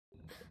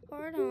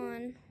Hold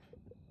on.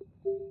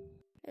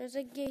 There's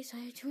a gay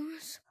side to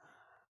us.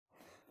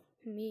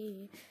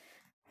 Me.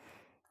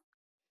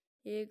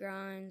 He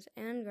grinds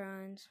and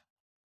grinds.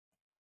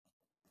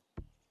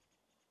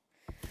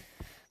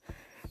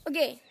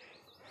 Okay.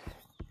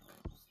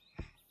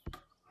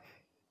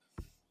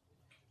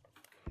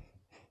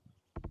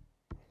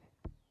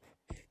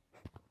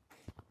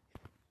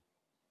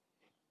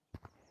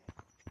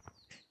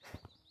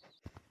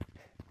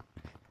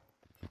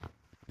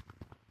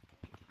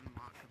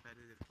 Unlock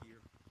competitive gear.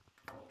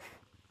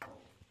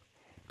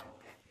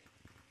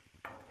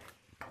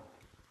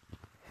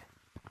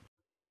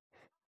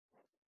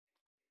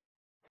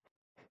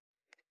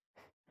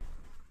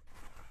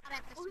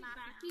 Oh,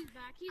 he's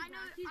back.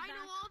 I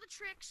know all the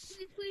tricks.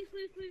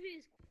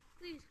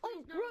 Please.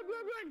 Oh, no.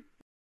 run.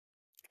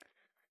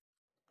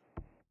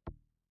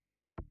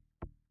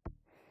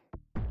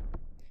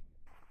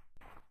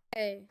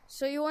 Okay,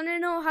 so you want to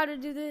know how to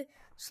do the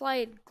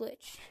slide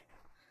glitch.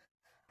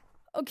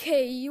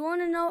 Okay, you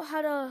want to know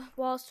how to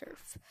wall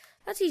surf.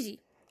 That's easy.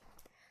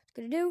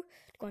 What you're going to do,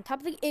 go on top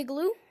of the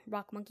igloo.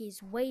 Rock monkey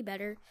is way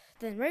better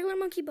than regular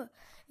monkey, but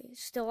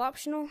it's still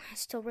optional.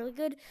 It's still really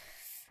good.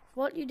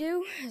 What you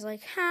do is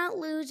like,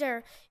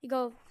 loser. You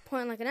go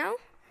point like an L,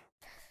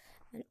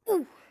 and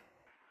ooh.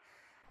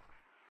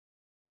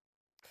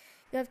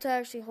 You have to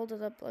actually hold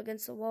it up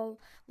against the wall,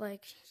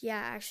 like, yeah,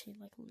 actually,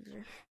 like a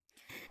loser.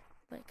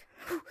 Like,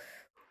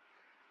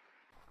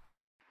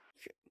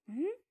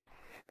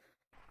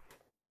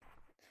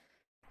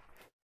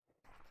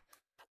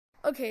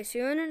 Okay, so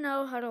you want to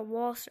know how to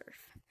wall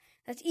surf.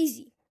 That's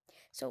easy.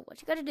 So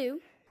what you gotta do,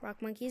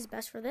 Rock Monkey is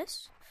best for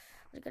this.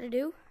 What you gotta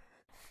do,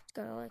 it's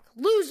gotta like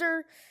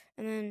loser,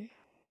 and then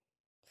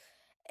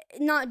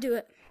not do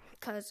it,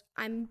 cause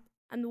I'm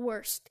the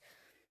worst.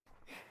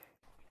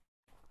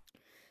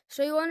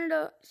 So you want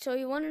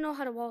to know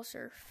how to wall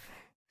surf.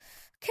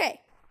 Okay,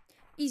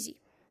 easy.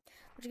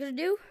 What you're gonna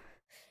do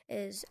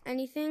is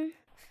anything,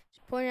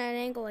 just point at an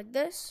angle like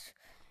this,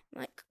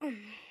 like.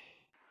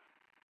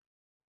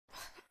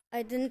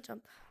 I didn't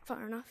jump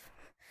far enough.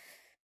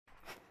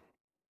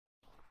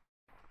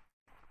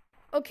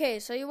 Okay,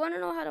 so you want to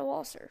know how to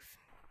wall surf.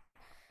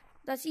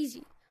 That's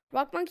easy.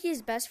 Rock Monkey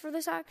is best for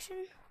this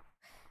action,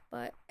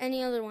 but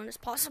any other one is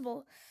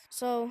possible.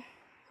 So,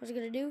 what you're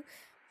going to do,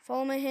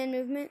 follow my hand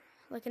movement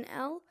like an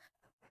L.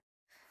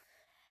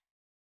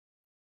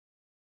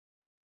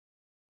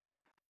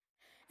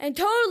 And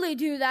totally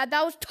do that.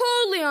 That was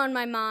totally on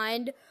my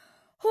mind.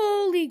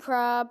 Holy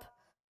crap.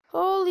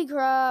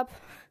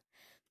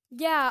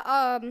 Yeah,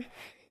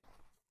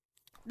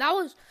 that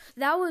was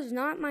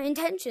not my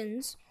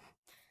intentions.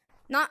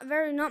 Not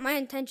my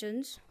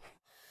intentions.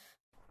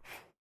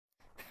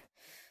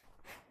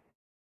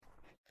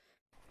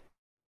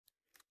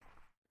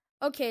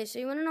 Okay, so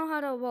you want to know how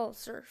to wall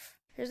surf.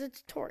 Here's a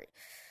tutorial.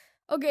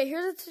 Okay,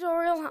 here's a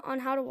tutorial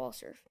on how to wall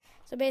surf.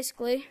 So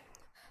basically,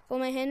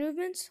 follow my hand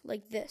movements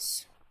like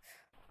this.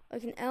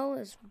 Like an L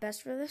is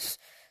best for this.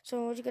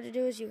 So what you gotta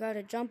do is you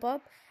gotta jump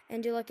up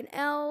and do like an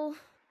L,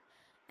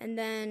 and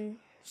then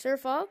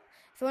surf up.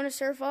 If you want to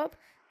surf up,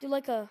 do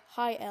like a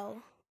high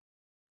L.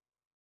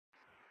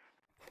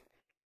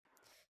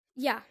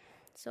 Yeah,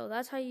 so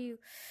that's how you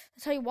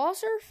wall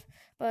surf.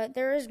 But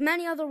there is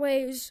many other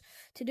ways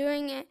to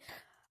doing it.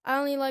 I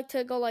only like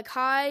to go like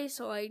high,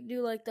 so I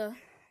do like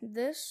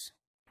this.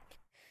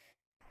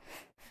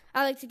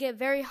 I like to get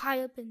very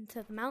high up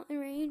into the mountain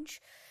range.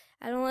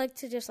 I don't like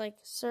to just like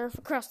surf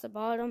across the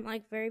bottom,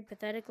 like very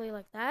pathetically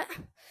like that.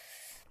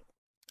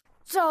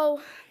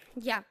 So,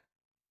 yeah.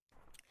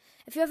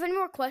 If you have any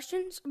more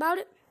questions about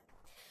it,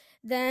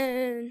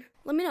 then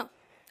let me know.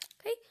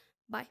 Okay?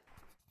 Bye.